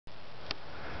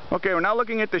Okay, we're now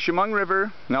looking at the Chemung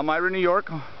River in Elmira, New York.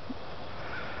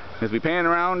 As we pan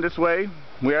around this way,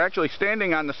 we are actually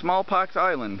standing on the smallpox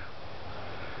island.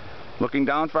 Looking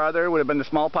down farther would have been the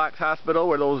smallpox hospital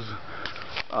where those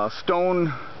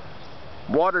stone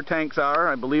water tanks are.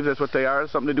 I believe that's what they are.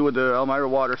 Something to do with the Elmira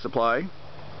water supply.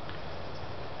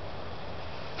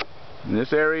 In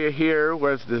this area here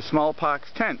was the smallpox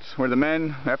tents, where the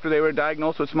men, after they were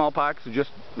diagnosed with smallpox,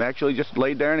 just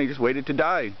laid there and they just waited to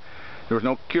die. There was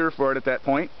no cure for it at that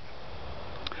point.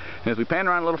 And as we pan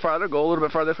around a little farther, go a little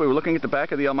bit farther this way, we're looking at the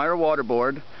back of the Elmira Water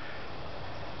Board,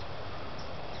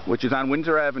 which is on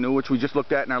Windsor Avenue, which we just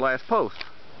looked at in our last post.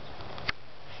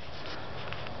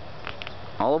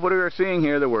 All of what we were seeing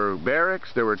here, there were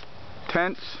barracks, there were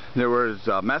tents, there was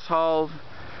mess halls,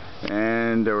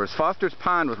 and there was Foster's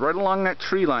Pond was right along that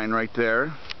tree line right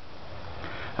there.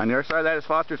 On the other side of that is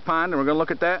Foster's Pond, and we're going to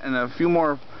look at that and a few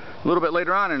more a little bit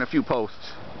later on in a few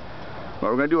posts. But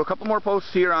we're going to do a couple more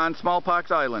posts here on Smallpox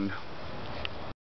Island.